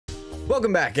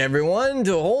Welcome back, everyone,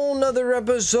 to a whole nother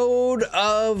episode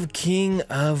of King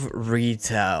of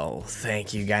Retail.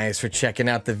 Thank you guys for checking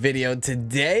out the video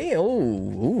today.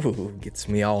 Oh, gets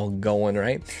me all going,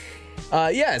 right?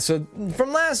 Yeah, so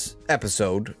from last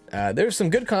episode, there's some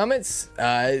good comments.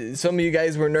 Some of you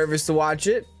guys were nervous to watch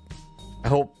it. I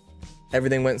hope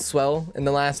everything went swell in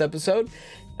the last episode.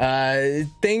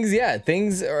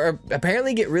 Things are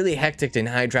apparently get really hectic in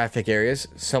high traffic areas.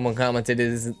 Someone commented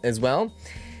as well.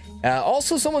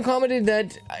 Also, someone commented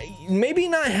that maybe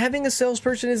not having a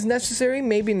salesperson is necessary.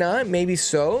 Maybe not, maybe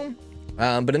so.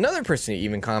 But another person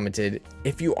even commented,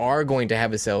 if you are going to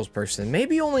have a salesperson,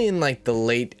 maybe only in like the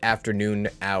late afternoon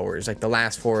hours, like the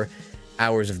last 4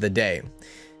 hours of the day,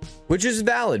 which is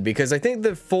valid because I think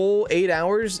the full 8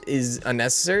 hours is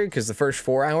unnecessary because the first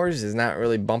 4 hours is not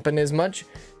really bumping as much.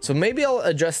 So maybe I'll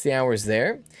adjust the hours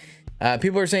there.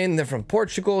 People are saying they're from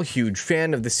Portugal, huge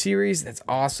fan of the series. That's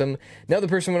awesome. Another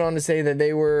person went on to say that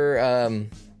they were,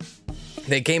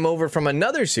 they came over from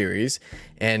another series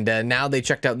and now they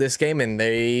checked out this game and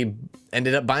they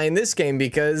ended up buying this game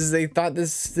because they thought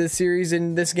this series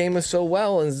in this game was so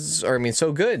well,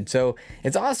 so good. So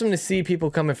it's awesome to see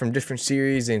people coming from different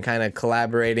series and kind of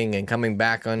collaborating and coming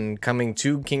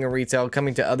to King of Retail,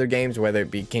 coming to other games, whether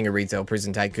it be King of Retail,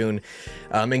 Prison Tycoon,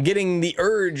 and getting the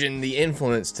urge and the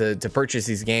influence to purchase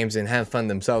these games and have fun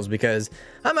themselves, because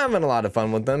I'm having a lot of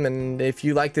fun with them. And if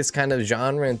you like this kind of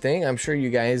genre and thing, I'm sure you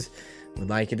guys would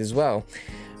like it as well.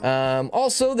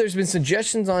 Also, there's been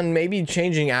suggestions on maybe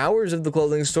changing hours of the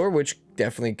clothing store, which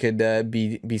definitely could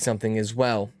be something as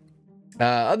well.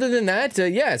 Other than that,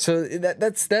 yeah, so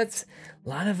that's a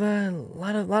lot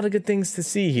of good things to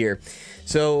see here.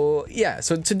 So yeah,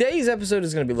 so today's episode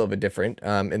is going to be a little bit different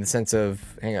in the sense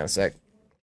of, hang on a sec.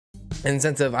 In the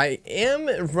sense of, I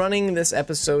am running this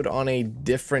episode on a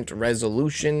different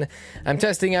resolution. I'm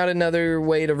testing out another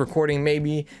way of recording,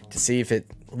 maybe to see if it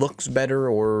looks better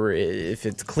or if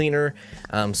it's cleaner.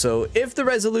 So if the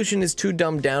resolution is too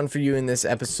dumbed down for you in this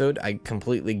episode, I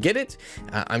completely get it.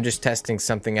 I'm just testing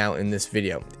something out in this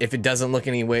video. If it doesn't look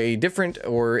any way different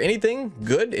or anything,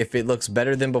 good. If it looks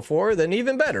better than before, then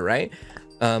even better, right?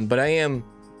 But I am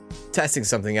testing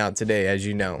something out today, as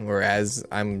you know, or as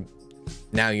I'm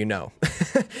now you know.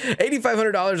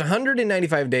 $8,500,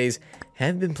 195 days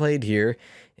have been played here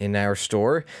in our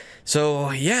store.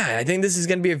 So yeah, I think this is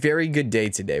going to be a very good day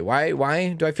today. Why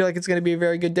do I feel like it's going to be a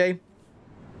very good day?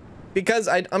 Because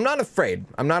I'm not afraid.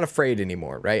 I'm not afraid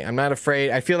anymore, right? I'm not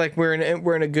afraid. I feel like we're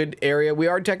in a good area. We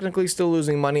are technically still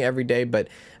losing money every day, but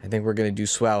I think we're going to do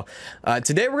swell.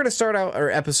 Today we're going to start out our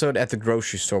episode at the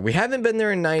grocery store. We haven't been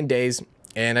there in 9 days,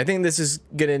 and I think this is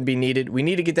going to be needed. We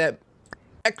need to get that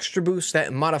extra boost,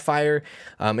 that modifier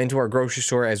into our grocery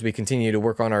store as we continue to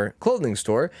work on our clothing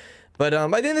store. But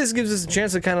I think this gives us a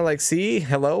chance to kind of like see,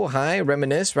 hello, hi,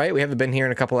 reminisce, right? We haven't been here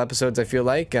in a couple episodes, I feel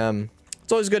like.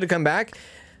 It's always good to come back.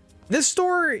 This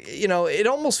store, you know, it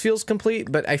almost feels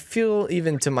complete, but I feel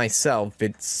even to myself,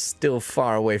 it's still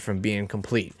far away from being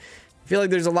complete. I feel like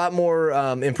there's a lot more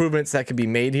improvements that could be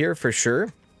made here for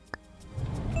sure.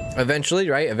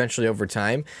 Eventually, right? Eventually over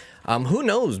time. Who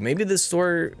knows? Maybe this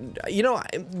store, you know,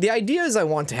 the idea is I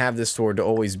want to have this store to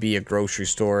always be a grocery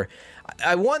store.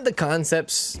 I want the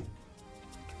concepts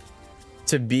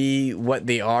to be what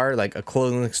they are, like a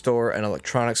clothing store, an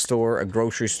electronics store, a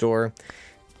grocery store.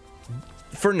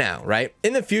 For now, right?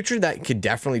 In the future, that could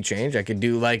definitely change. I could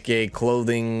do like a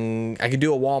clothing, I could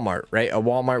do a Walmart, right? A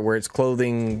Walmart where it's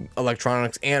clothing,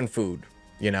 electronics, and food,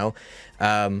 you know?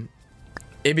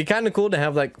 It'd be kind of cool to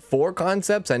have like 4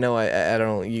 concepts. I know I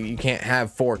don't, you can't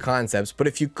have 4 concepts, but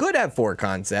if you could have 4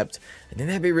 concepts, I think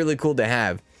that'd be really cool to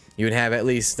have. You would have at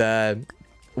least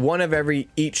one of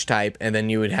each type, and then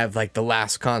you would have like the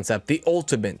last concept, the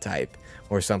ultimate type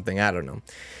or something. I don't know.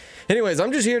 Anyways,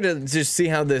 I'm just here to just see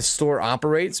how this store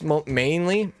operates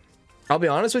mainly. I'll be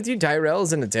honest with you, Tyrell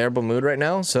is in a terrible mood right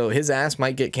now, so his ass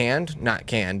might get canned. Not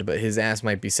canned, but his ass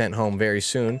might be sent home very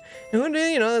soon. And,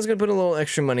 you know, that's going to put a little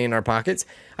extra money in our pockets.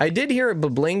 I did hear a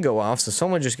bling go off, so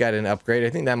someone just got an upgrade. I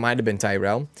think that might have been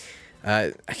Tyrell.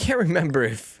 I can't remember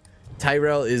if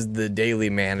Tyrell is the daily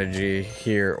manager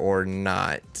here or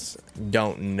not.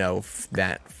 Don't know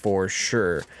that for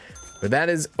sure. But that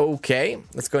is okay.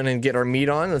 Let's go ahead and get our meat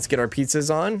on. Let's get our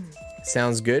pizzas on.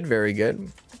 Sounds good. Very good.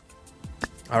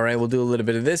 All right, we'll do a little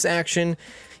bit of this action.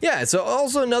 Yeah, so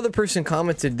also another person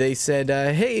commented, they said,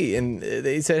 hey, and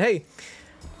they said, hey,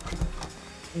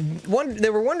 they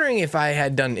were wondering if I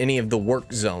had done any of the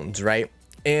work zones, right?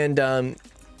 And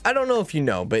I don't know if you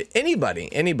know, but anybody,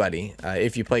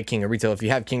 if you play King of Retail, if you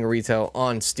have King of Retail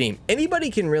on Steam, anybody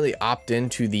can really opt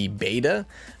into the beta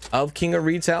of King of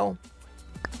Retail.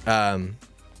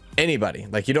 anybody.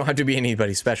 Like, you don't have to be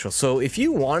anybody special. So if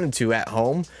you wanted to at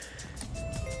home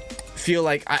feel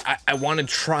like I want to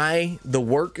try the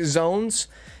work zones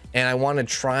and I want to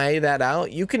try that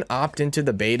out, you can opt into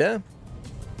the beta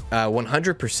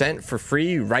 100% for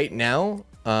free right now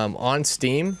on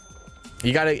Steam.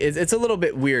 You gotta, it's a little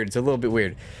bit weird. It's a little bit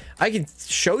weird. I can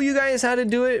show you guys how to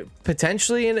do it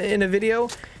potentially in a video.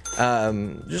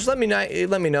 Just let me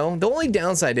know. The only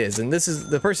downside is, and this is,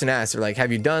 the person asked, they're like,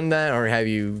 have you done that, or have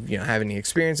you have any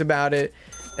experience about it?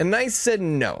 And I said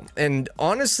no. And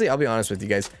honestly, I'll be honest with you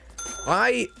guys,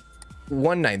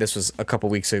 one night, this was a couple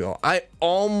weeks ago, I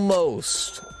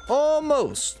almost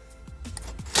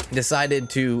decided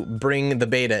to bring the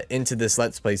beta into this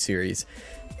Let's Play series.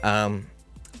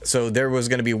 So there was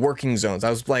going to be working zones. I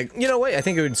was like, you know what? I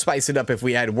think it would spice it up if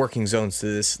we add working zones to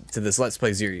this Let's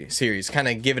Play series. Kind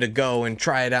of give it a go and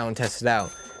try it out and test it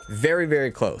out. Very, very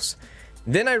close.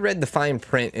 Then I read the fine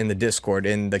print in the Discord,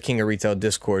 in the King of Retail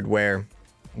Discord, where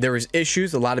there was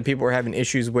issues. A lot of people were having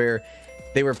issues where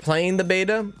they were playing the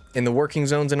beta in the working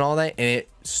zones and all that, and it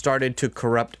started to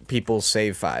corrupt people's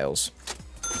save files.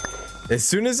 As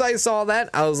soon as I saw that,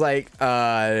 I was like,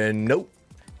 nope.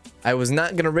 I was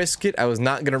not going to risk it. I was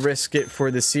not going to risk it for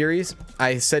the series.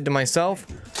 I said to myself,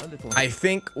 I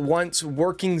think once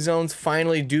working zones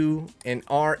finally do and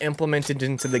are implemented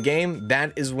into the game,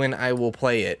 that is when I will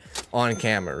play it on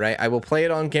camera, right? I will play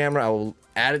it on camera. I will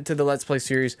add it to the Let's Play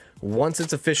series once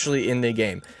it's officially in the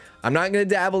game. I'm not going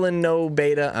to dabble in no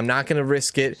beta. I'm not going to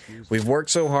risk it. We've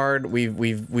worked so hard.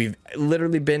 We've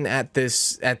literally been at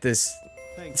this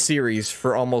series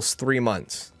for almost 3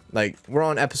 months. Like, we're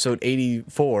on episode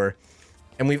 84,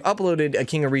 and we've uploaded a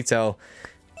King of Retail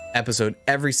episode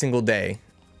every single day,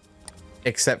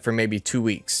 except for maybe 2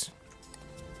 weeks.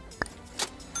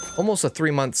 Almost a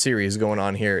 3-month series going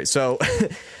on here. So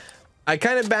I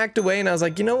kind of backed away, and I was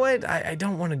like, you know what? I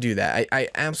don't want to do that. I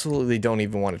absolutely don't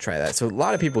even want to try that. So a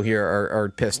lot of people here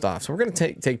are pissed off. So we're going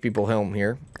to take people home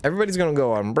here. Everybody's going to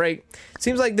go on break.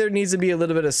 Seems like there needs to be a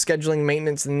little bit of scheduling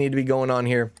maintenance that need to be going on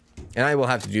here, and I will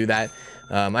have to do that.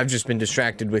 I've just been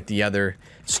distracted with the other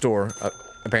store,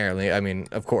 apparently. I mean,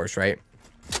 of course, right?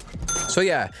 So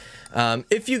yeah,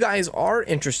 if you guys are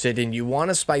interested and you want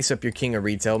to spice up your King of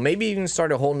Retail, maybe even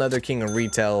start a whole nother King of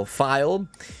Retail file,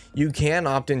 you can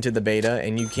opt into the beta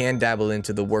and you can dabble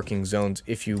into the working zones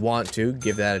if you want to.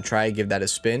 Give that a try, give that a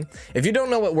spin. If you don't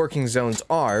know what working zones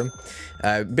are,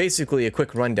 basically a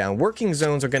quick rundown. Working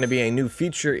zones are going to be a new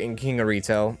feature in King of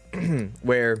Retail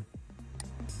where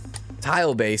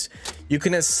tile base, you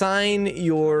can assign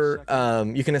your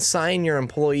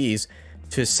employees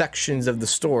to sections of the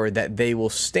store that they will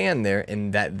stand there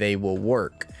and that they will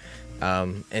work,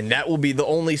 and that will be the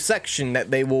only section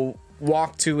that they will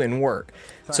walk to and work.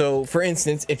 So for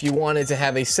instance, if you wanted to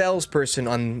have a salesperson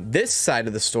on this side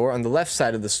of the store, on the left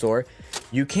side of the store,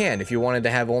 you can. If you wanted to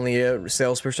have only a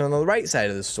salesperson on the right side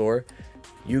of the store,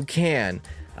 you can.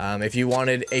 If you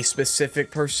wanted a specific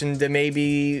person to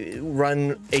maybe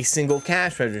run a single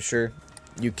cash register,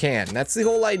 you can. That's the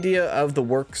whole idea of the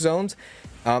work zones.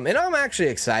 And I'm actually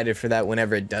excited for that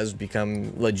whenever it does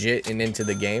become legit and into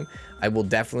the game. I will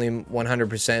definitely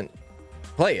 100%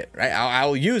 play it, right?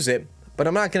 I'll use it, but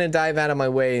I'm not going to dive out of my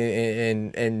way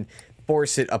and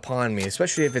force it upon me,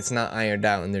 especially if it's not ironed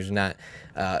out and there's not,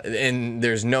 and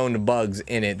there's known bugs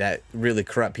in it that really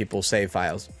corrupt people's save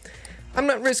files. I'm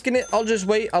not risking it. I'll just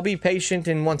wait. I'll be patient,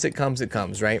 and once it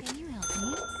comes, right?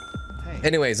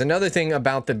 Anyways, another thing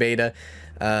about the beta,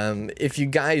 if you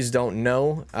guys don't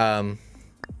know,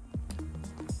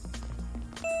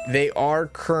 they are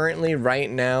currently right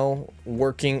now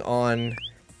working on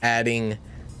adding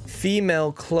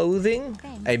female clothing,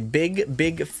 a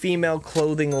big female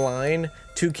clothing line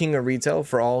to King of Retail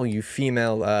for all you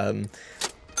female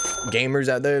gamers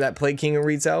out there that play King of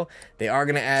Retail. They are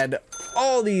going to add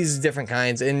all these different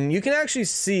kinds, and you can actually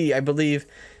see, I believe,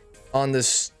 on the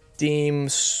Steam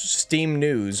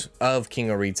news of King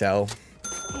of Retail,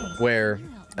 where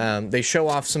they show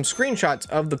off some screenshots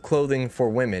of the clothing for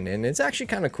women, and it's actually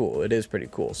kind of cool. It is pretty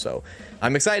cool, so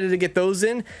I'm excited to get those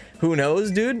in. Who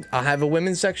knows, dude? I'll have a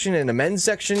women's section and a men's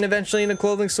section eventually in a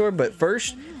clothing store, but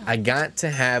first I got to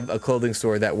have a clothing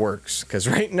store that works, because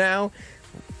right now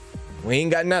we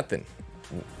ain't got nothing.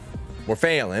 We're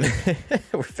failing.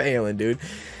 We're failing, dude.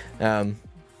 But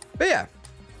yeah,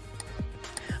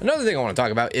 another thing I want to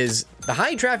talk about is the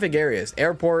high traffic areas,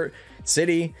 airport,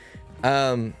 city.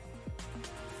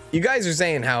 You guys are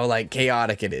saying how like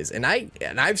chaotic it is, and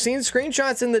I've seen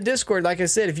screenshots in the Discord. Like I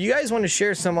said, if you guys want to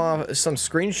share some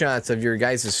screenshots of your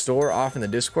guys' store off in the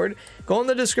Discord, go in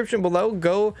the description below.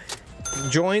 Go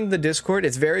join the Discord.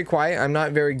 It's very quiet. I'm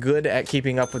not very good at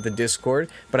keeping up with the Discord,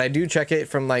 but I do check it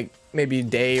from like maybe a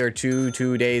day or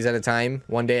 2 days at a time,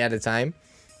 1 day at a time.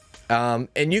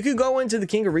 And you can go into the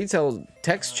King of Retail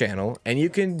text channel and you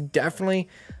can definitely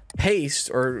paste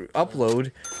or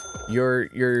upload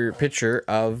your picture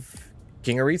of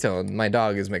King of Retail. And my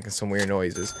dog is making some weird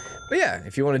noises. But yeah,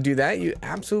 if you want to do that, you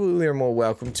absolutely are more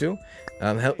welcome to.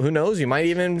 Who knows? You might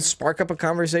even spark up a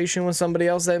conversation with somebody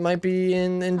else that might be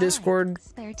in Discord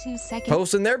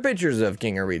posting their pictures of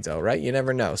King of Retail, right? You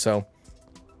never know. So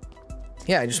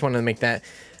yeah, I just wanted to make that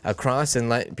across and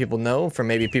let people know, for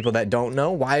maybe people that don't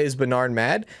know, why is Bernard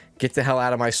mad? Get the hell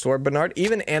out of my store, Bernard.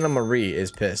 Even Anna Marie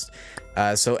is pissed.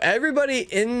 So everybody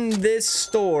in this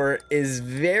store is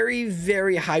very,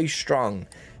 very high strung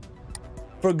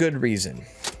for good reason.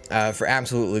 For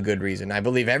absolutely good reason. I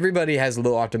believe everybody has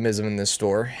low optimism in this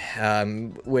store,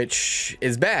 which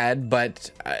is bad, but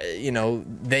you know,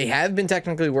 they have been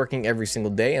technically working every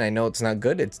single day, and I know it's not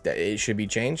good. It should be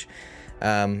changed.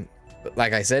 But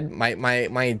like I said,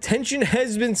 my attention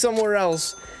has been somewhere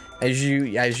else, as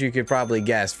you could probably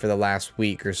guess, for the last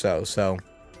week or so. So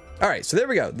all right, so there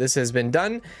we go. This has been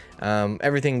done.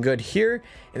 Everything good here,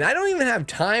 and I don't even have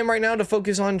time right now to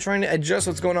focus on trying to adjust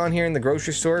what's going on here in the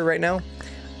grocery store right now.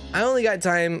 I only got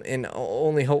time, and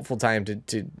only hopeful time,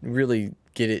 to really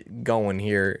get it going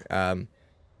here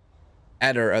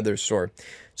at our other store.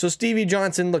 So Stevie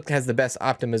Johnson, look, has the best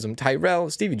optimism. Tyrell,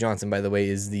 Stevie Johnson, by the way,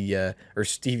 is the, or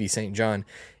Stevie St. John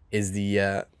is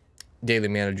the daily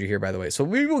manager here, by the way. So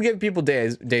we will give people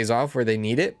days off where they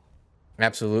need it.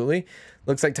 Absolutely.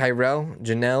 Looks like Tyrell,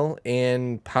 Janelle,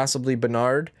 and possibly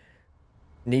Bernard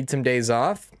need some days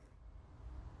off.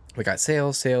 We got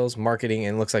sales, marketing,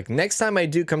 and looks like next time I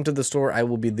do come to the store, I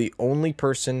will be the only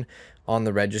person on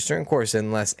the register. Of course,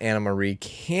 unless Anna Marie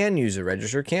can use a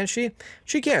register, can't she?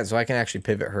 She can, so I can actually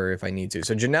pivot her if I need to.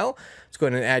 So Janelle, let's go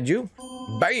ahead and add you.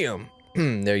 Bam!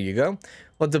 There you go.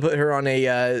 We'll have to put her on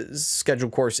a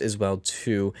scheduled course as well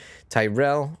too.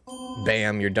 Tyrell,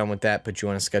 bam, you're done with that. Put you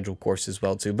on a scheduled course as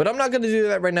well too. But I'm not going to do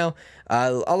that right now.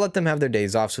 I'll let them have their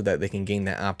days off so that they can gain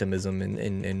that optimism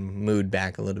and mood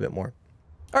back a little bit more.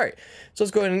 All right, so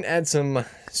let's go ahead and add some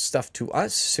stuff to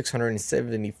us.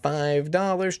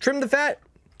 $675. Trim the fat.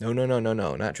 No,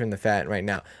 not trim the fat right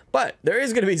now. But there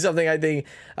is going to be something, I think,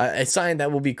 a sign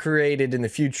that will be created in the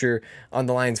future on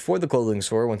the lines for the clothing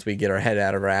store once we get our head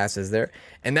out of our asses there.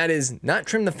 And that is not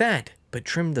trim the fat, but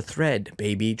trim the thread,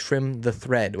 baby. Trim the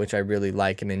thread, which I really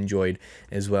like and enjoyed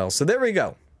as well. So there we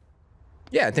go.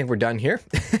 Yeah, I think we're done here.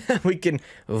 We can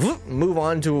move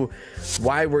on to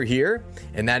why we're here,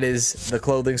 and that is the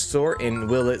clothing store, and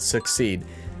will it succeed?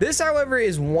 This, however,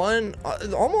 is one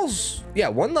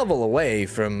level away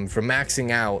from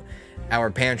maxing out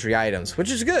our pantry items,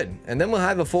 which is good. And then we'll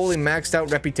have a fully maxed out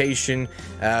reputation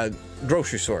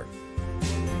grocery store.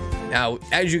 Now,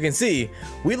 as you can see,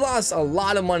 we lost a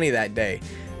lot of money that day,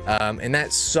 and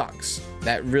that sucks.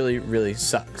 That really, really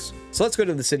sucks. So let's go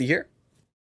to the city here.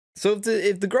 So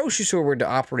if the grocery store were to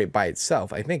operate by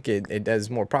itself, I think it does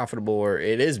more profitable, or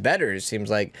it is better, it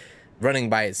seems like, running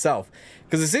by itself.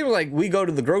 Because it seems like we go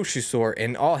to the grocery store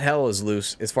and all hell is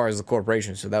loose as far as the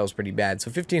corporation, so that was pretty bad. So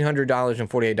 $1,500 and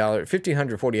 $48,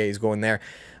 $1,548 is going there.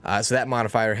 So that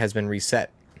modifier has been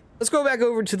reset. Let's go back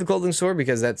over to the clothing store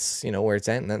because that's, you know, where it's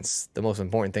at, and that's the most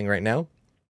important thing right now.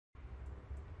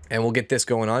 And we'll get this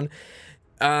going on.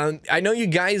 I know you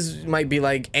guys might be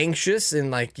like anxious and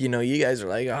like, you know, you guys are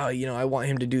like, oh, you know, I want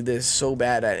him to do this so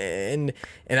bad, and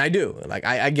I do, like,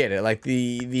 I get it, like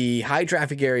the high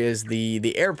traffic areas,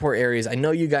 the airport areas. I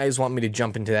know you guys want me to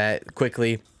jump into that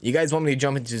quickly. You guys want me to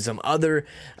jump into some other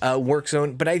work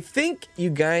zone, but I think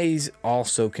you guys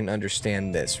also can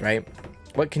understand this, right?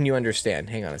 What can you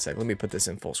understand? Hang on a sec. Let me put this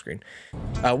in full screen.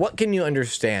 What can you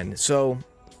understand? So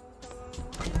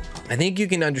I think you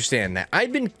can understand that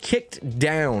I've been kicked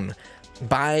down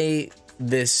by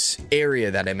this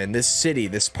area that I'm in, this city,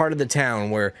 this part of the town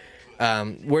where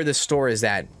the store is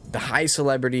at, the high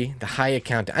celebrity, the high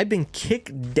account. I've been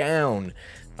kicked down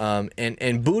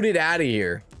and booted out of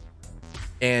here.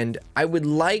 And I would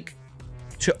like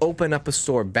to open up a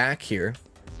store back here,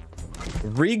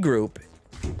 regroup,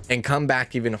 and come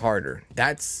back even harder.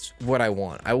 That's what I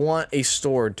want. I want a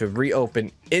store to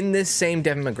reopen in this same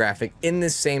demographic, in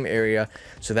this same area,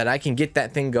 so that I can get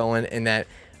that thing going, and that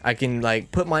I can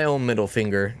like put my own middle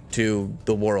finger to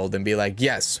the world and be like,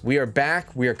 yes, we are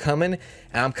back, we are coming, and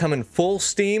I'm coming full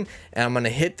steam, and I'm gonna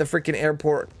hit the freaking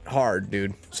airport hard,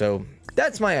 dude. So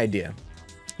that's my idea.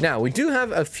 Now we do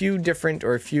have a few different,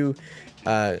 or a few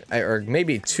or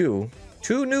maybe two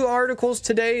 2 new articles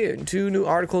today, and 2 new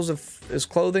articles of his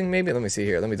clothing. Maybe, let me see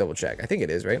here. Let me double check. I think it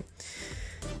is, right?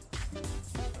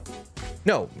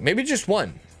 No, maybe just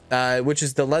 1, which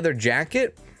is the leather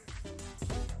jacket.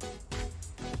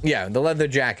 Yeah, the leather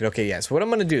jacket. Okay, yes. What I'm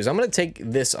going to do is I'm going to take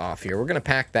this off here. We're going to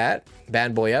pack that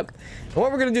bad boy up. And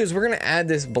what we're going to do is we're going to add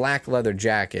this black leather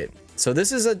jacket. So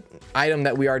this is an item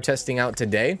that we are testing out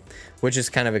today, which is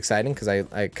kind of exciting because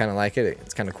I kind of like it.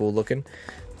 It's kind of cool looking.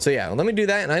 So yeah, let me do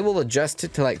that and I will adjust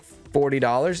it to like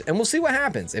 $40 and we'll see what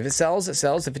happens. If it sells, it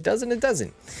sells. If it doesn't, it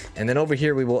doesn't. And then over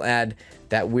here, we will add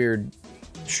that weird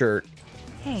shirt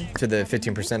to the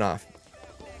 15% off.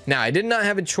 Now, I did not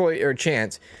have a choice or a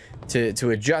chance to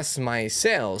adjust my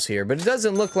sales here, but it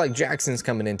doesn't look like Jackson's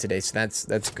coming in today, so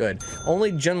that's good.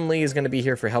 Only Jun Lee is going to be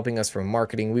here for helping us for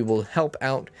marketing. We will help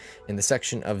out in the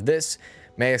section of this.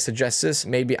 May I suggest this?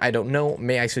 Maybe, I don't know.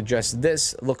 May I suggest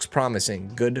this? Looks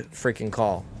promising. Good freaking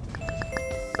call.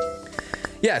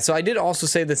 Yeah, so I did also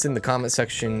say this in the comment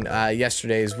section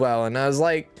yesterday as well, and I was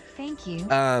like, thank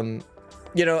you.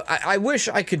 You know, I wish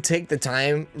I could take the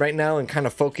time right now and kind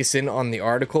of focus in on the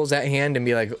articles at hand and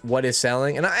be like, what is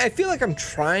selling? And I feel like I'm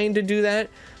trying to do that,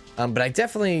 but I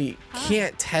definitely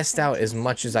can't test out as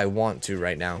much as I want to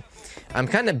right now. I'm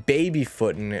kind of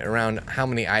baby-footing around how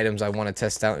many items I want to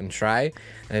test out and try.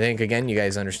 And I think, again, you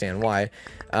guys understand why.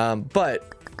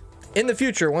 But in the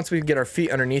future, once we get our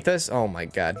feet underneath us, oh my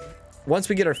God. Once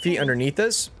we get our feet underneath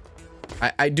us,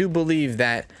 I do believe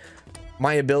that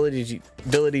my ability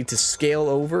to scale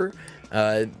over,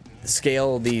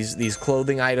 scale these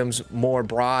clothing items more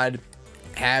broad,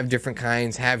 have different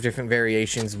kinds, have different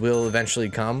variations will eventually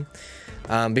come,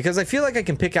 because I feel like I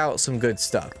can pick out some good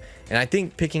stuff, and I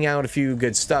think picking out a few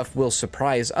good stuff will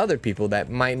surprise other people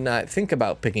that might not think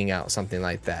about picking out something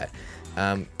like that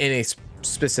in a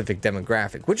specific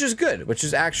demographic, which is good, which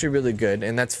is actually really good,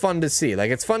 and that's fun to see.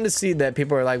 Like, it's fun to see that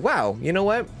people are like, wow, you know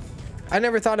what? I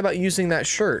never thought about using that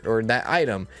shirt or that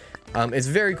item. It's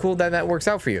very cool that that works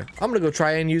out for you. I'm gonna go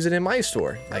try and use it in my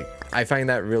store. Like, I find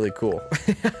that really cool.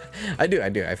 I do.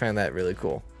 I find that really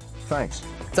cool. Thanks.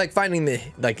 It's like finding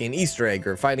like an Easter egg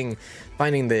or finding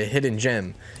the hidden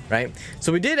gem, right?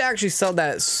 So we did actually sell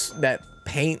that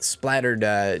paint splattered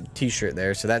t-shirt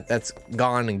there. So that's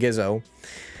gone and Gizzo.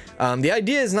 The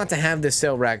idea is not to have this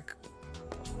sale rack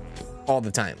all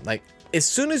the time. Like, as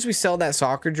soon as we sell that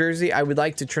soccer jersey, I would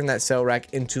like to turn that sale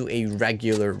rack into a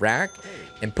regular rack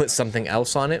and put something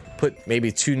else on it. Put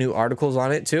maybe 2 new articles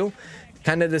on it too,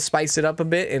 kind of to spice it up a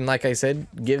bit. And like I said,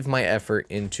 give my effort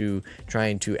into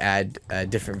trying to add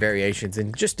different variations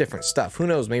and just different stuff. Who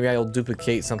knows? Maybe I'll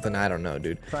duplicate something. I don't know,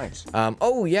 dude. Thanks.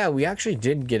 Oh yeah, we actually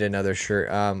did get another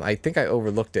shirt. I think I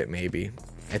overlooked it maybe.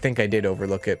 I think I did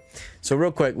overlook it. So real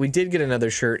quick, we did get another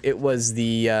shirt. It was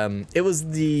the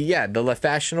Le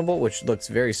Fashionable, which looks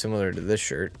very similar to this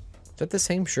shirt. Is that the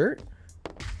same shirt?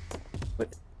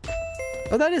 What?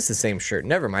 Oh, that is the same shirt.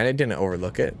 Never mind, I didn't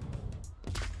overlook it.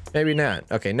 Maybe not.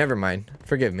 Okay, never mind.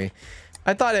 Forgive me.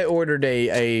 I thought I ordered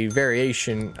a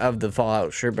variation of the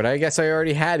Fallout shirt, but I guess I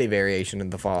already had a variation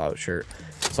of the Fallout shirt.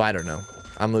 So I don't know.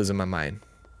 I'm losing my mind.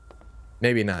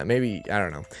 Maybe not. Maybe, I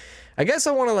don't know. I guess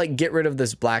I want to like get rid of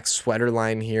this black sweater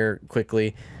line here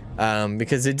quickly,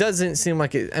 because it doesn't seem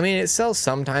like it. I mean, it sells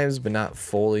sometimes, but not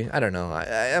fully. I don't know.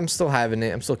 I'm still having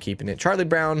it. I'm still keeping it. Charlie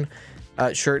Brown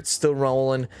shirt still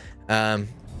rolling.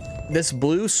 This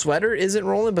blue sweater isn't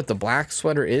rolling, but the black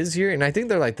sweater is here, and I think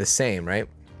they're like the same, right?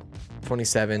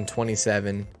 27,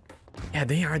 27. Yeah,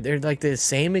 they are. They're like the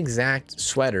same exact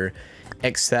sweater,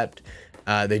 except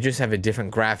they just have a different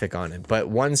graphic on it, but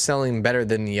one's selling better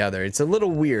than the other. It's a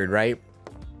little weird, right?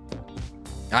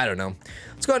 I don't know.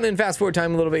 Let's go ahead and fast forward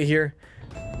time a little bit here.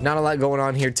 Not a lot going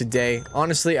on here today.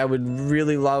 Honestly, I would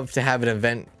really love to have an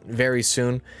event very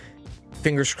soon.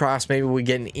 Fingers crossed, maybe we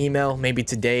get an email. Maybe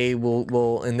today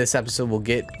we'll in this episode we'll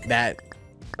get that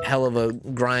hell of a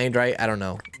grind, right? I don't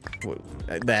know.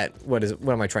 What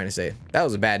am I trying to say? That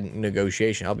was a bad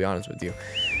negotiation, I'll be honest with you.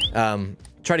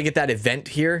 Try to get that event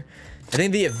here. I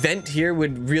think the event here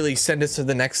would really send us to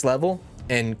the next level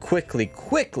and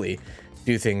quickly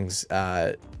do things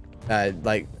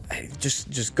like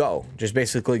just go, just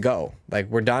basically go. Like,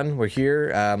 we're done, we're here,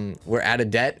 we're out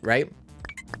of debt, right?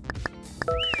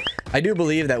 I do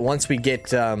believe that once we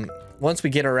get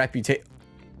our reputation,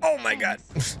 oh my God,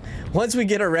 once we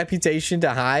get our reputation to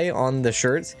high on the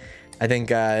shirts, I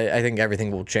think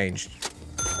everything will change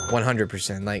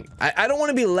 100%. Like, I don't want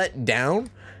to be let down,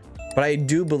 but I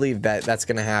do believe that that's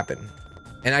gonna happen,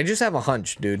 and I just have a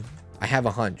hunch, dude. I have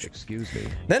a hunch. Excuse me.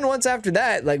 Then once after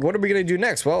that, like, what are we gonna do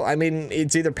next? Well, I mean,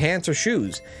 it's either pants or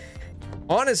shoes.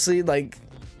 Honestly, like,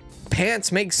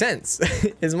 pants make sense.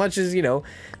 As much as, you know,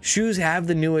 shoes have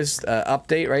the newest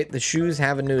update, right? The shoes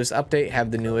have a newest update,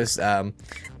 have the newest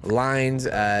lines.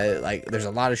 Like, there's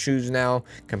a lot of shoes now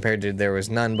compared to there was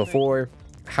none before.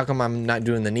 How come I'm not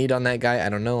doing the need on that guy? I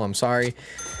don't know. I'm sorry.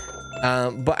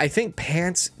 But I think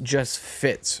pants just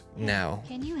fits now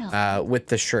with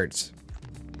the shirts.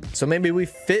 So maybe we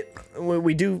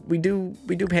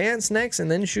do pants next and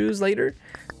then shoes later.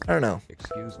 I don't know.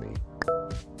 Excuse me.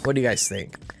 What do you guys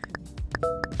think?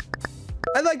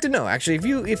 I'd like to know, actually,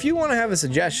 if you want to have a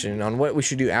suggestion on what we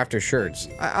should do after shirts.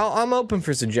 I'm open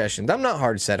for suggestions. I'm not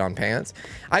hard set on pants.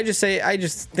 I just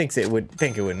think it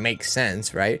would make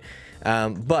sense, right?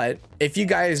 But if you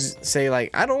guys say like,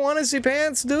 I don't want to see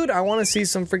pants, dude, I want to see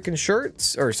some freaking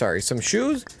shirts, or sorry, some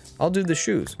shoes, I'll do the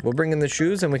shoes. We'll bring in the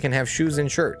shoes and we can have shoes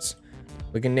and shirts.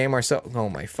 We can name ourselves, oh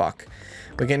my fuck.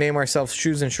 We can name ourselves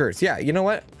shoes and shirts. Yeah, you know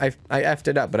what? I effed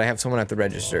it up, but I have someone at the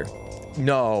register.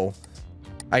 No.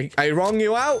 I wrong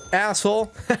you out,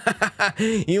 asshole.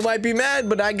 You might be mad,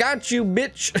 but I got you,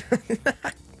 bitch.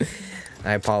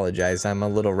 I apologize. I'm a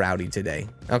little rowdy today.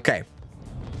 Okay.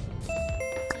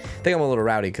 I think I'm a little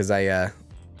rowdy because I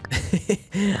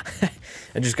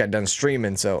just got done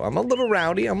streaming, so I'm a little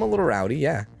rowdy.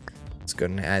 Yeah. Let's go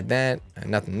and add that.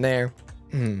 Nothing there.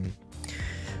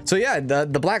 So yeah, the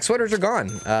black sweaters are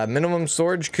gone. Minimum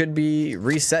storage could be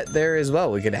reset there as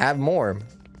well. We could have more.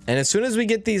 And as soon as we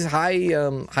get these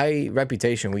high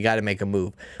reputation, we got to make a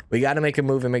move. We got to make a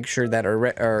move and make sure that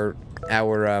our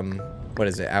what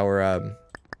is it? Our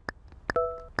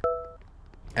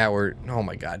oh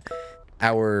my god.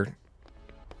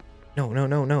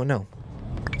 No.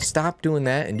 Stop doing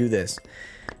that and do this.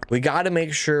 We got to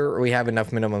make sure we have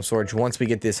enough minimum storage once we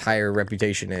get this higher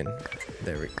reputation in.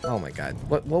 There we go. Oh my god.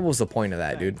 What was the point of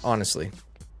that, dude? Honestly.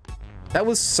 That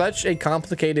was such a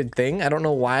complicated thing. I don't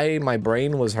know why my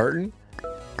brain was hurting.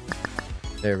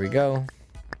 There we go.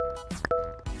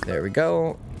 There we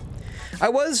go. I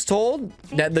was told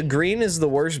that the green is the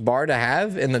worst bar to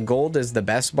have and the gold is the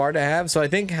best bar to have. So I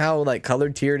think how like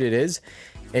colored tiered it is,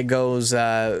 it goes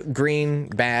green,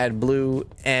 bad, blue,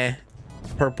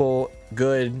 purple,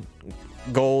 good,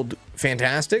 gold,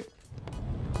 fantastic.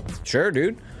 Sure,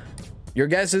 dude. Your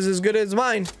guess is as good as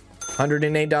mine.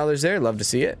 $108 there. Love to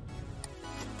see it.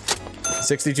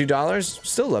 $62.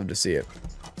 Still love to see it.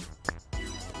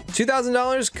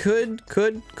 $2,000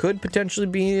 could potentially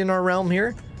be in our realm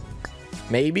here.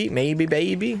 Maybe,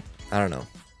 baby. I don't know.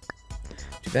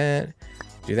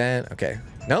 Do that. Okay.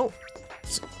 No.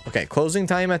 Okay. Closing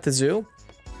time at the zoo.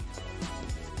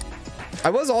 I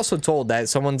was also told that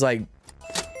someone's like,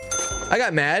 I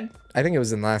got mad. I think it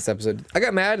was in the last episode. I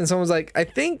got mad and someone was like, I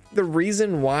think the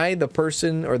reason why the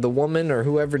person or the woman or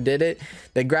whoever did it,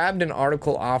 they grabbed an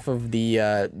article off of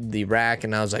the rack,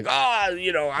 and I was like, oh,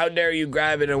 you know, how dare you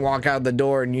grab it and walk out the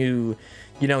door and you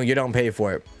don't pay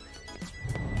for it.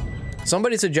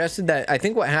 Somebody suggested that I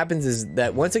think what happens is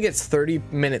that once it gets 30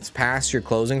 minutes past your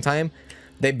closing time,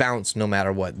 they bounce no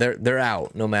matter what. They're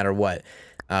out no matter what.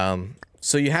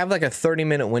 So you have like a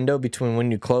 30-minute window between when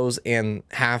you close and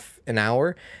half an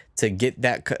hour to get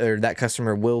that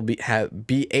customer will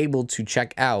be able to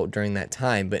check out during that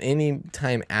time. But any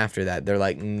time after that, they're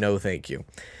like, no, thank you.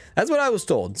 That's what I was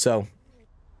told. So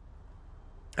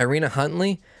Irina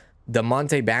Huntley,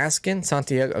 DeMonte Baskin,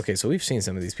 Santiago. Okay, so we've seen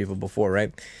some of these people before,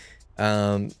 right?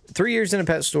 3 years in a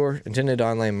pet store, attended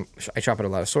online. I shop at a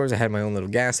lot of stores. I had my own little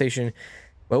gas station.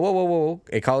 Whoa.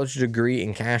 A college degree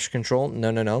in cash control.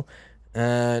 No. Nope.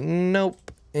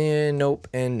 And nope.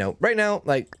 And nope. Right now,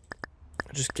 like,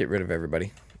 just get rid of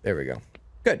everybody. There we go.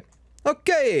 Good.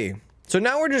 Okay. So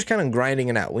now we're just kind of grinding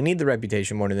it out. We need the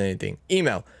reputation more than anything.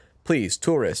 Email, please,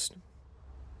 tourist.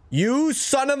 You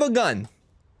son of a gun.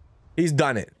 He's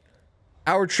done it.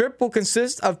 Our trip will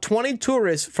consist of 20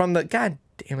 tourists from the, god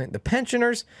damn it, the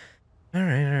pensioners. All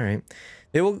right.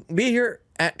 They will be here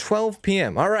at 12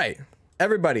 p.m. All right.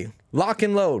 Everybody, lock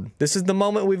and load. This is the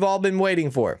moment we've all been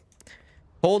waiting for.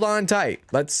 Hold on tight.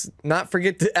 Let's not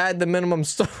forget to add the minimum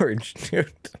storage,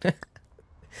 dude.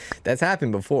 That's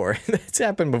happened before.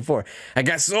 I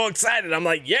got so excited. I'm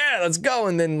like, yeah, let's go.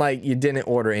 And then, like, you didn't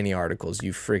order any articles,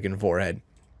 you freaking forehead.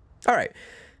 All right.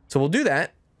 So we'll do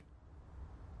that.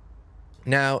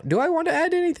 Now, do I want to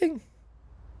add anything?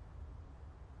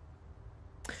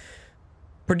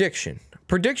 Prediction.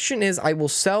 Prediction is I will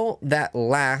sell that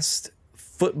last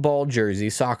football jersey,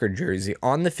 soccer jersey,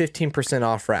 on the 15%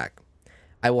 off rack.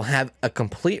 I will have a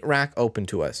complete rack open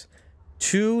to us.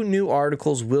 2 new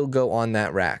articles will go on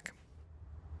that rack.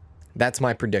 That's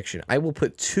my prediction. I will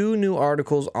put 2 new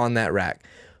articles on that rack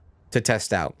to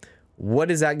test out.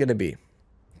 What is that going to be?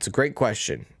 It's a great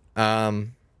question.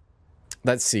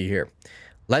 let's see here.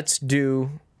 Let's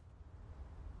do...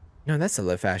 No, that's a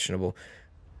little fashionable.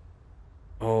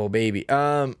 Oh, baby.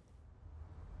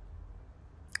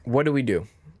 What do we do?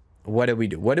 What do we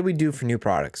do? What do we do for new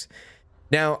products?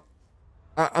 Now,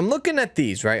 I'm looking at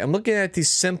these, right? I'm looking at these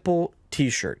simple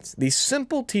t-shirts. These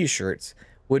simple t-shirts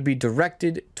would be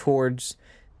directed towards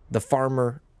the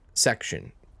farmer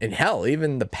section. And hell,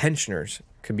 even the pensioners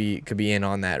could be in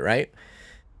on that, right?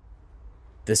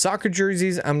 The soccer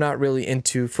jerseys, I'm not really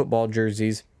into football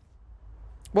jerseys.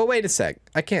 Well, wait a sec.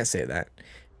 I can't say that.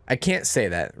 I can't say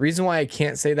that. Reason why I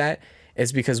can't say that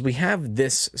is because we have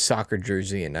this soccer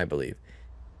jersey in, I believe.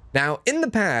 Now, in the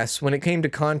past, when it came to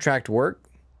contract work,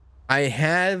 I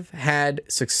have had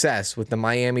success with the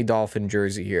Miami Dolphin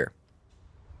jersey here.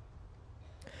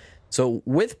 So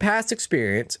with past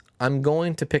experience, I'm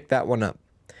going to pick that one up.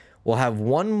 We'll have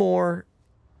one more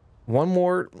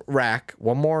rack,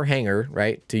 one more hanger,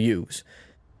 right, to use.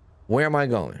 Where am I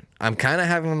going? I'm kind of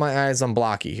having my eyes on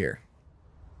Blocky here.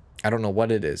 I don't know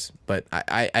what it is, but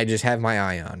I just have my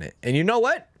eye on it. And you know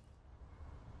what?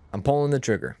 I'm pulling the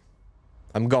trigger.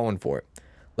 I'm going for it.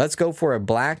 Let's go for a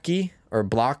Blacky or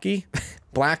Blocky.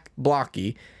 Black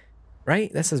Blocky.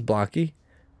 Right? That says Blocky.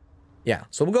 Yeah,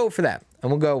 so we'll go for that. And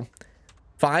we'll go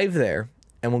 5 there.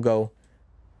 And we'll go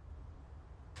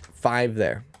 5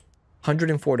 there.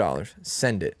 $104.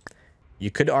 Send it. You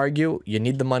could argue you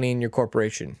need the money in your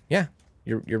corporation. Yeah,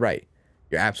 you're right.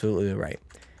 You're absolutely right.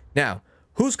 Now,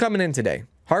 who's coming in today?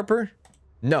 Harper?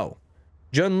 No.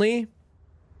 Jun Lee?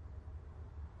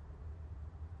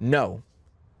 No.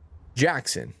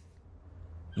 Jackson,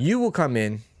 you will come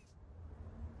in.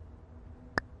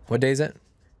 What day is it?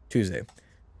 Tuesday.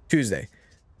 Tuesday.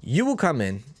 You will come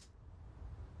in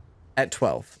at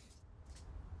 12.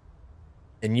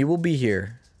 And you will be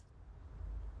here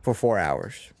for 4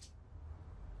 hours.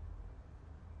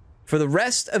 For the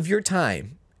rest of your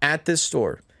time at this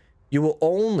store, you will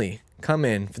only come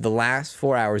in for the last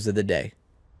 4 hours of the day.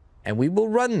 And we will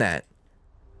run that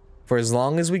for as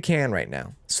long as we can right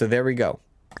now. So there we go.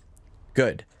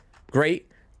 Good. Great.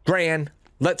 Grand.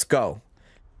 Let's go.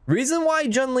 Reason why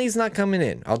Jun Lee's not coming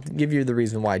in. I'll give you the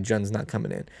reason why Jun's not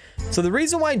coming in. So the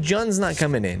reason why Jun's not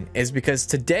coming in is because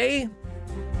today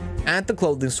at the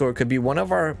clothing store could be one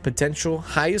of our potential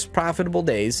highest profitable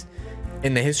days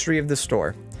in the history of the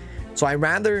store. So I'd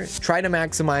rather try to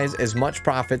maximize as much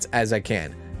profits as I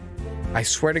can. I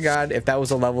swear to God, if that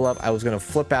was a level up, I was going to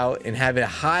flip out and have a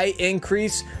high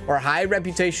increase or high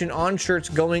reputation on shirts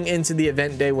going into the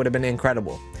event day would have been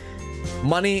incredible.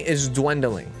 Money is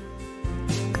dwindling.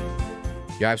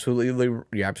 You're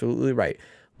absolutely right.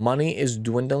 Money is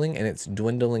dwindling, and it's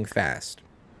dwindling fast.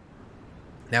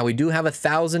 Now, we do have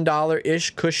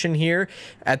 $1,000-ish cushion here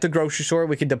at the grocery store.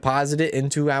 We could deposit it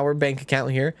into our bank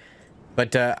account here.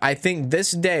 But I think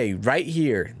this day right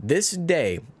here, this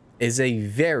day is a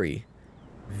very,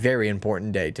 very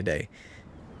important day today.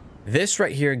 This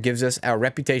right here gives us our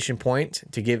reputation point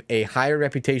to give a higher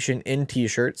reputation in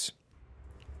t-shirts.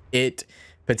 It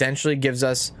potentially gives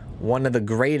us one of the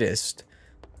greatest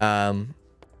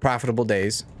profitable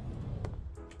days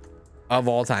of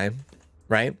all time,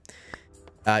 right?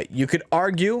 You could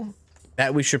argue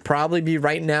that we should probably be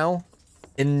right now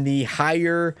in the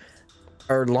higher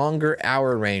or longer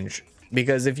hour range,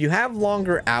 because if you have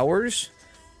longer hours,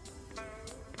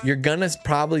 you're gonna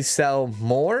probably sell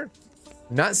more.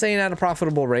 Not saying at a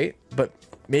profitable rate, but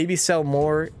maybe sell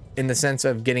more in the sense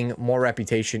of getting more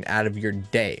reputation out of your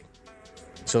day.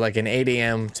 So like an 8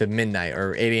 a.m. to midnight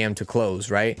or 8 a.m. to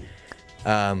close, right?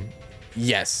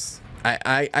 Yes,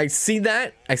 I see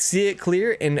that. I see it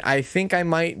clear, and I think I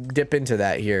might dip into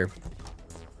that here,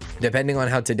 depending on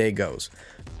how today goes.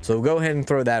 So we'll go ahead and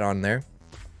throw that on there.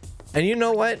 And you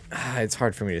know what? It's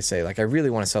hard for me to say. Like, I really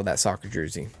want to sell that soccer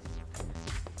jersey.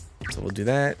 So we'll do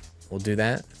that. We'll do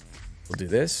that. We'll do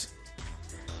this.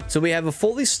 So we have a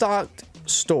fully stocked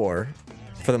store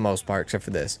for the most part, except for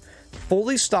this.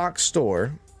 Fully stocked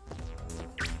store.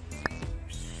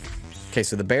 Okay,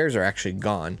 so the bears are actually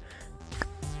gone.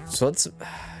 So let's...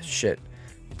 shit.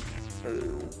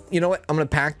 You know what? I'm going to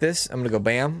pack this. I'm going to go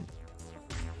bam.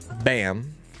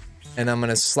 Bam. And I'm going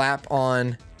to slap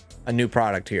on a new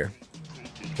product here.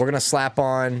 We're going to slap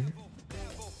on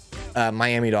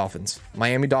Miami Dolphins.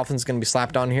 Miami Dolphins is going to be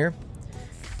slapped on here.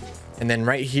 And then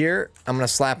right here, I'm going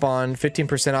to slap on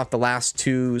 15% off the last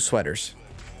 2 sweaters.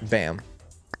 Bam.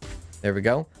 There we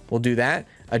go. We'll do that.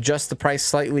 Adjust the price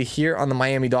slightly here on the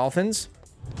Miami Dolphins.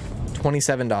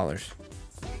 $27.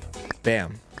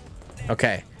 Bam.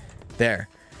 Okay. There.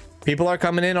 People are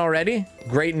coming in already.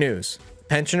 Great news.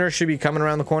 Pensioners should be coming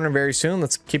around the corner very soon.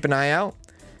 Let's keep an eye out.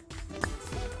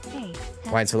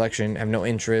 Wide selection. Have no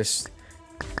interest.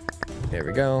 There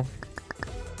we go.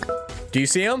 Do you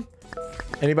see them?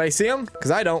 Anybody see them? Because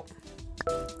I don't.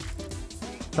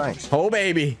 Thanks. Oh,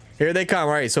 baby. Here they come.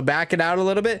 All right, so back it out a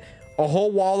little bit. A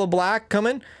whole wall of black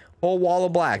coming. Whole wall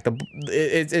of black.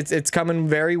 It's coming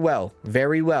very well.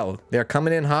 Very well. They're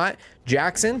coming in hot.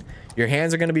 Jackson, your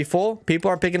hands are going to be full.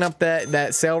 People are picking up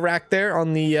that sale rack there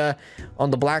on the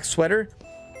black sweater.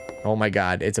 Oh my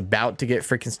God, it's about to get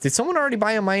freaking... Did someone already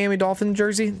buy a Miami Dolphin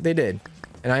jersey? They did.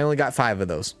 And I only got 5 of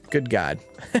those. Good God.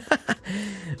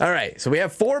 All right, so we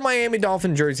have 4 Miami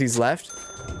Dolphin jerseys left.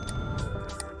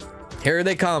 Here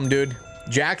they come, dude.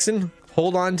 Jackson,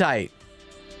 hold on tight.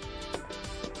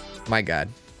 My God.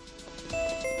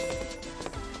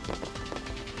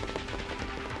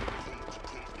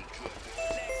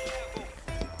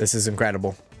 This is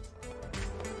incredible.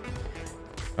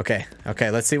 Okay,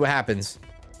 let's see what happens.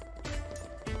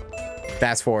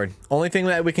 Fast forward. Only thing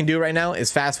that we can do right now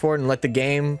is fast forward and let the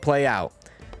game play out.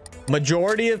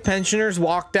 Majority of pensioners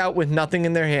walked out with nothing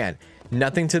in their hand.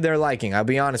 Nothing to their liking, I'll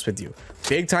be honest with you.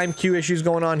 Big time queue issues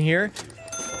going on here.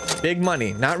 Big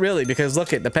money. Not really, because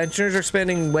look at the pensioners are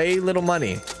spending way little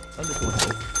money.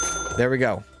 There we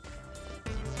go.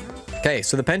 Okay,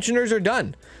 so the pensioners are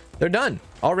done. They're done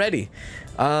already.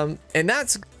 And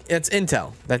that's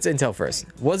intel. That's intel for us.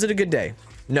 Was it a good day?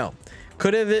 No.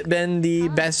 Could have it been the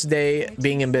best day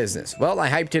being in business? Well, I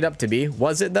hyped it up to be.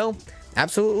 Was it though?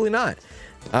 Absolutely not.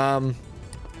 A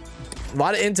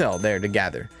lot of intel there to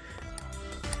gather.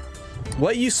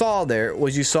 What you saw there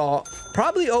was you saw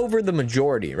probably over the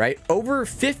majority, right? Over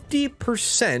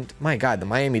 50%. My God, the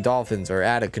Miami Dolphins are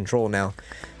out of control now.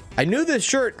 I knew this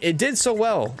shirt, it did so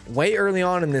well way early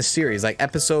on in this series, like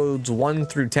episodes 1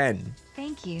 through 10.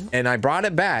 Thank you. And I brought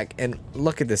it back, and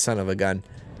look at this son of a gun.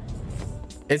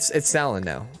 It's selling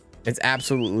now. It's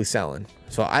absolutely selling.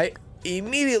 So I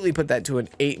immediately put that to an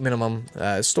 8 minimum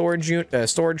storage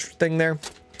thing there.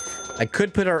 I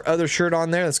could put our other shirt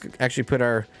on there. Let's actually put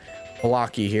our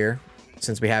blocky here,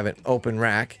 since we have an open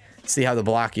rack. See how the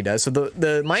blocky does. So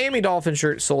the Miami Dolphin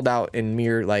shirt sold out in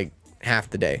mere like half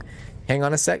the day. Hang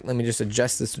on a sec. Let me just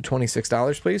adjust this to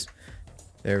 $26, please.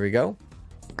 There we go.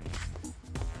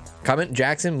 Comment,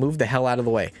 Jackson, move the hell out of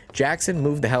the way. Jackson,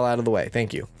 move the hell out of the way.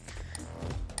 Thank you.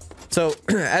 So,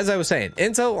 as I was saying,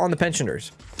 intel on the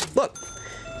pensioners. Look,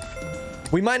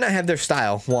 we might not have their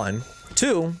style, 1.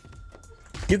 2,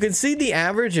 you can see the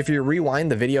average, if you rewind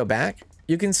the video back,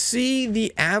 you can see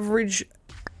the average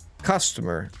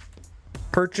customer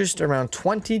purchased around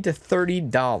 $20 to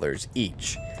 $30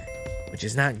 each, which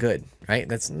is not good, right?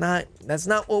 That's not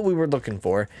what we were looking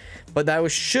for, but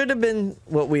that should have been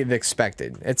what we've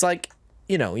expected. It's like,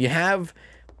 you know, you kind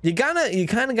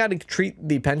of got to treat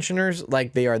the pensioners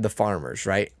like they are the farmers,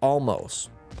 right? Almost.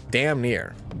 Damn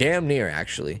near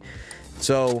actually.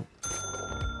 So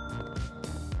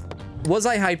was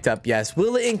I hyped up? Yes.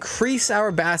 Will it increase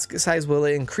our basket size? Will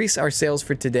it increase our sales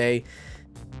for today?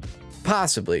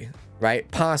 Possibly, right?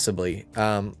 Possibly.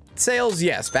 Sales,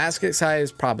 yes. Basket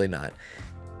size, probably not.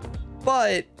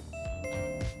 But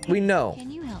we know,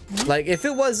 Can you help me? like if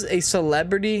it was a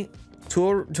celebrity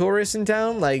tourist in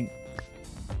town, like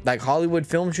Hollywood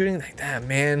film shooting, like that,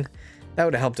 man, that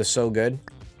would have helped us so good.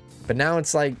 But now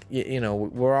it's like, you know,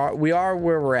 we are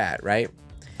where we're at, right?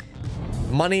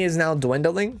 Money is now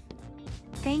dwindling.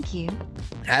 Thank you.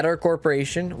 At our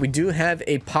corporation, we do have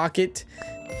a pocket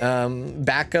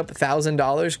backup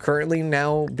 $1,000 currently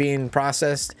now being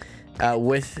processed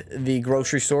with the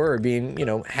grocery store, or being, you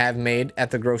know, have made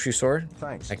at the grocery store.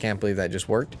 Thanks. I can't believe that just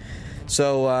worked.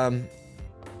 So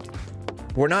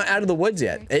we're not out of the woods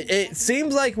yet. It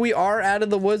seems like we are out of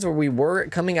the woods, or we were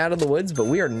coming out of the woods, but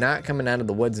we are not coming out of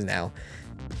the woods now.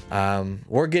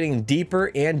 We're getting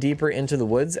deeper and deeper into the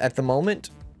woods at the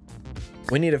moment.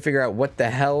 We need to figure out what the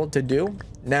hell to do.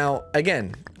 Now,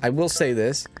 again, I will say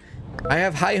this. I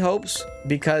have high hopes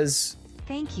because...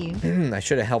 Thank you. I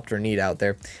should have helped her need out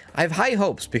there. I have high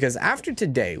hopes because after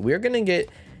today, we're going to get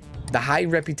the high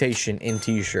reputation in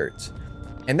t-shirts.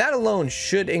 And that alone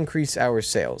should increase our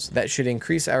sales. That should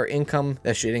increase our income.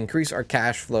 That should increase our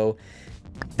cash flow.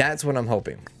 That's what I'm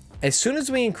hoping. As soon as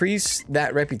we increase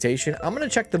that reputation, I'm going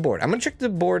to check the board. I'm going to check the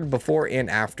board before and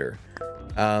after.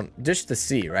 Just to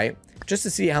see, right? Just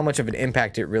to see how much of an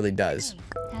impact it really does.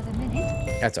 Have a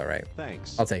minute? That's all right.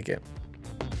 Thanks. I'll take it.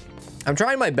 I'm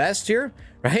trying my best here,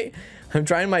 right? I'm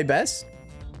trying my best.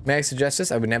 May I suggest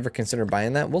this? I would never consider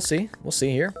buying that. We'll see. We'll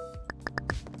see here.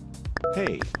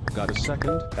 Hey, got a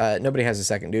second? Nobody has a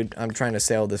second, dude. I'm trying to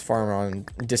sell this farmer on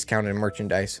discounted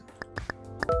merchandise.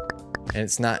 And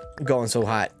it's not going so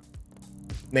hot.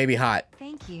 Maybe hot.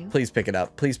 Thank you. Please pick it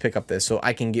up. Please pick up this so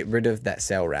I can get rid of that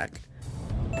sale rack.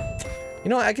 You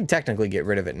know what? I could technically get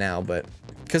rid of it now, but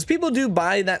because people do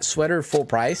buy that sweater full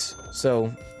price.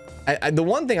 So the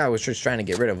one thing I was just trying to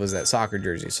get rid of was that soccer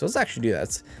jersey. So let's actually do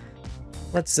that.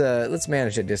 Let's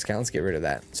manage that discount. Let's get rid of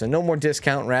that. So no more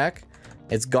discount rack.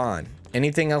 It's gone.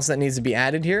 Anything else that needs to be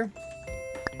added here?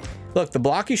 Look, the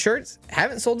blocky shirts,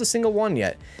 haven't sold a single one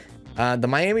yet. The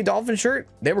Miami Dolphin shirt,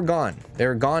 they were gone. They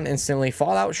were gone instantly.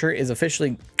 Fallout shirt is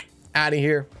officially out of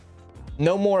here.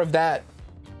 No more of that.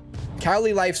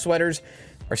 Cowley Life sweaters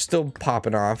are still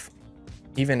popping off,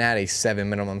 even at a 7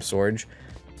 minimum storage.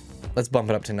 Let's bump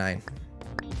it up to 9.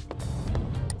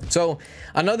 So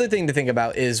another thing to think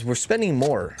about is we're spending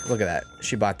more. Look at that.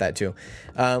 She bought that too.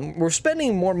 We're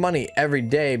spending more money every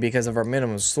day because of our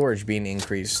minimum storage being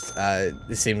increased.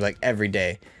 It seems like every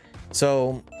day.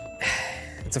 So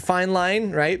it's a fine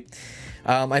line, right?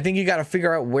 I think you got to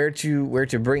figure out where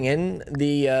to bring in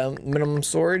the minimum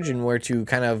storage and where to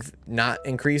kind of not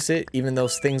increase it, even though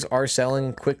things are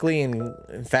selling quickly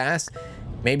and fast.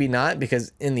 Maybe not,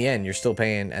 because in the end, you're still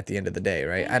paying at the end of the day,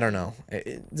 right? I don't know.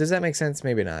 Does that make sense?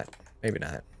 Maybe not. Maybe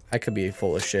not. I could be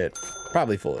full of shit.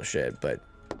 Probably full of shit, but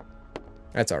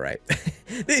that's all right.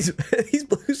 These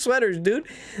blue sweaters, dude,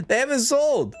 they haven't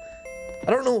sold. I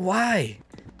don't know why.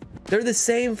 They're the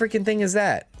same freaking thing as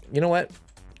that. You know what?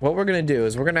 What we're going to do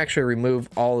is we're going to actually remove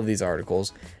all of these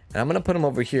articles, and I'm going to put them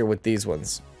over here with these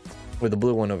ones, with the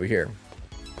blue one over here.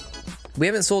 We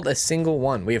haven't sold a single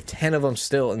one. We have 10 of them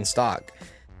still in stock.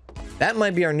 That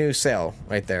might be our new sale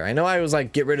right there. I know I was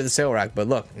like, get rid of the sale rack, but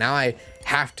look, now I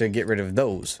have to get rid of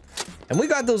those. And we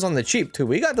got those on the cheap too.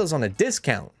 We got those on a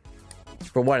discount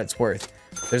for what it's worth.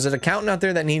 There's an accountant out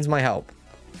there that needs my help.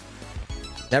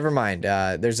 Never mind.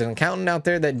 There's an accountant out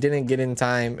there that didn't get in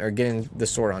time or get in the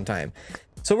store on time.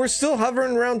 So we're still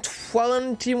hovering around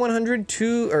 $2,100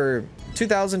 to $2,000 to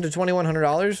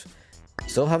 $2,100.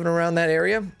 Still hovering around that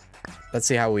area. Let's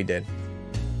see how we did.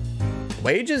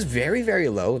 Wages very, very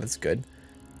low. That's good.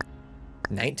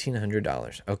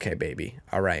 $1,900. Okay, baby.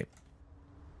 All right.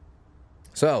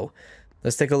 So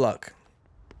let's take a look.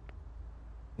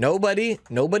 Nobody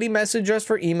messaged us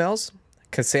for emails.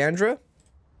 Cassandra,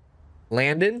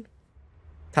 Landon,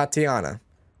 Tatiana.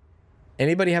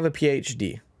 Anybody have a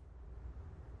PhD?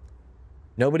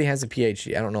 Nobody has a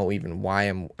PhD. I don't know even why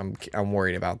I'm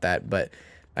worried about that, but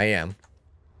I am.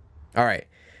 All right.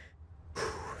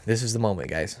 This is the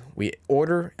moment, guys. We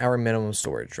order our minimum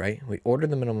storage, right? We order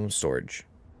the minimum storage.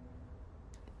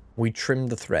 We trim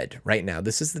the thread right now.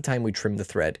 This is the time we trim the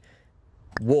thread.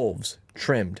 Wolves,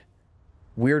 trimmed.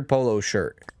 Weird polo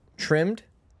shirt, trimmed.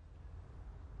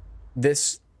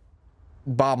 This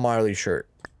Bob Marley shirt,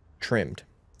 trimmed.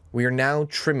 We are now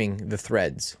trimming the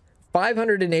threads.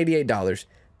 $588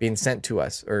 being sent to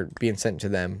us, or being sent to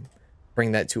them.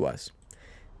 Bring that to us.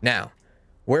 Now,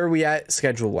 where are we at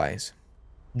schedule-wise?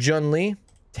 Junlee,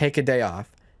 take a day off.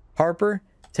 Harper,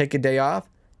 take a day off.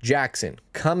 Jackson,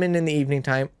 come in the evening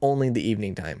time, only the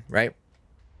evening time, right?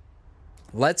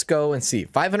 Let's go and see.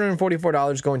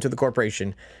 $544 going to the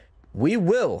corporation. We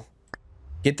will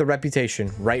get the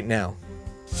reputation right now.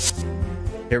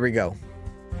 Here we go.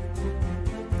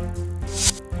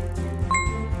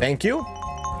 Thank you.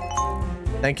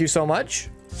 Thank you so much.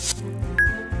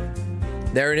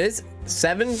 There it is.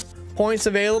 7 points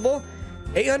available.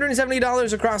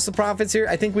 $870 across the profits here.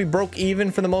 I think we broke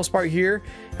even for the most part here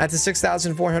at the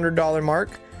 $6,400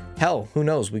 mark. Hell, who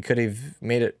knows? We could have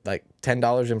made it like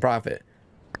 $10 in profit.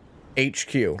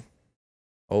 HQ.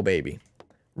 Oh, baby.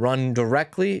 Run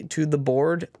directly to the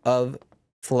board of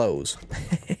flows.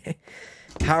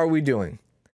 How are we doing?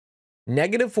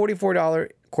 Negative $44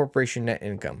 corporation net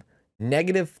income.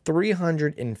 Negative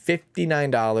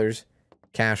 $359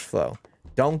 cash flow.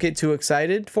 Don't get too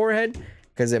excited, forehead,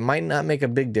 because it might not make a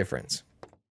big difference.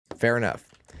 Fair enough.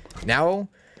 Now,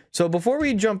 so before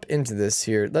we jump into this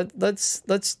here, let's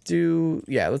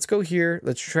go here.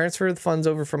 Let's transfer the funds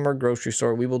over from our grocery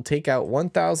store. We will take out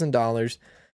 $1,000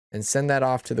 and send that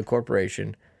off to the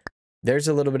corporation. There's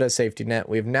a little bit of safety net.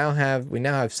 We now have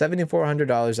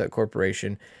 $7,400 at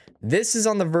corporation. This is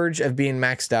on the verge of being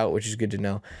maxed out, which is good to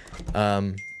know.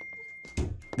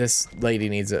 This lady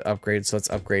needs an upgrade, so let's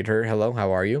upgrade her. Hello,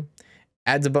 how are you?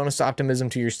 Adds a bonus to optimism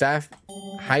to your staff.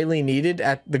 Highly needed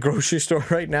at the grocery store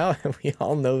right now. We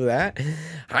all know that.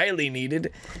 Highly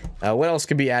needed. What else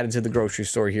could be added to the grocery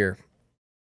store here?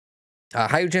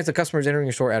 Higher chance of customers entering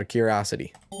your store out of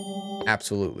curiosity.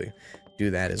 Absolutely.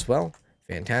 Do that as well.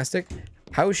 Fantastic.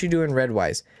 How is she doing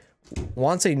red-wise?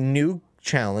 Wants a new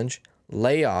challenge.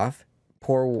 Layoff.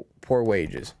 Poor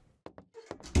wages.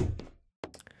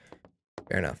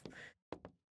 Fair enough.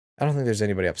 I don't think there's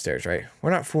anybody upstairs, right?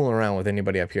 We're not fooling around with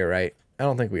anybody up here, right? I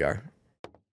don't think we are.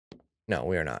 No,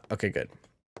 we are not. Okay, good.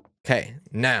 Okay,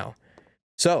 now.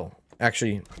 So,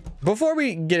 actually, before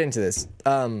we get into this,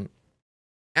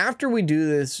 after we do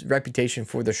this reputation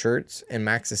for the shirts and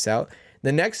max this out,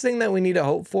 the next thing that we need to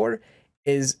hope for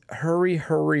is hurry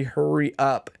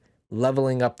up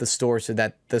leveling up the store so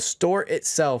that the store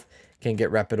itself can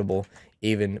get reputable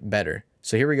even better.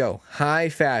 So here we go. High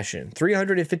fashion,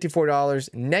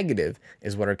 $354 negative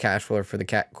is what our cash flow for the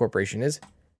cat corporation is.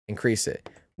 Increase it.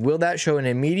 Will that show an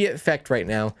immediate effect right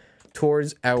now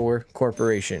towards our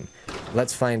corporation?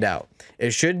 Let's find out.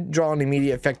 It should draw an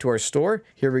immediate effect to our store.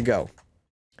 Here we go.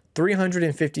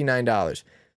 $359.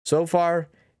 So far,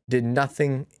 did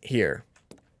nothing here.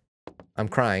 I'm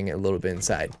crying a little bit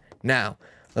inside. Now,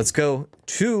 let's go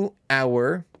to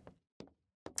our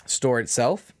store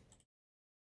itself.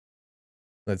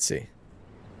 Let's see.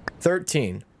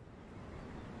 13.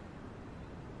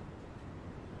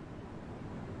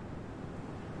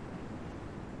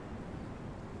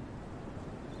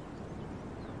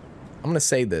 I'm going to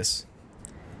say this.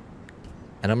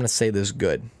 And I'm going to say this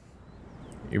good.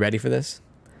 You ready for this?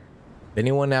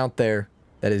 Anyone out there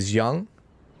that is young,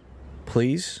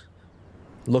 please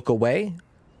look away,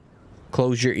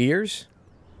 close your ears,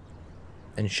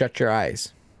 and shut your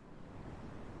eyes.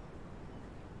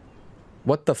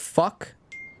 What the fuck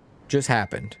just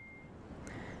happened?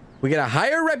 We get a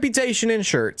higher reputation in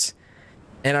shirts,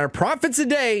 and our profits a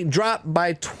day drop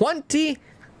by $20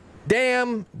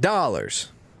 damn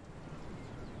dollars.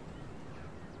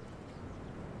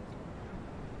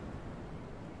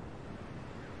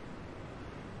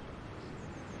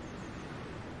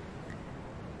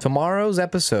 Tomorrow's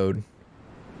episode,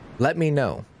 let me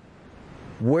know.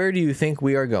 Where do you think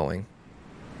we are going?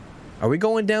 Are we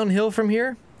going downhill from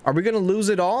here? Are we going to lose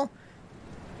it all?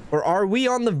 Or are we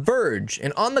on the verge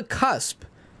and on the cusp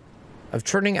of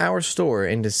turning our store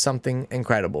into something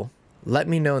incredible? Let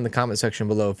me know in the comment section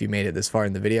below if you made it this far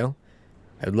in the video.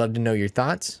 I would love to know your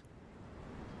thoughts.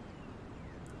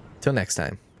 Till next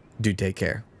time, do take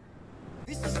care.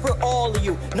 This is for all of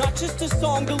you, not just a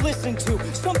song to listen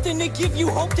to, something to give you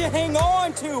hope to hang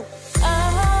on to.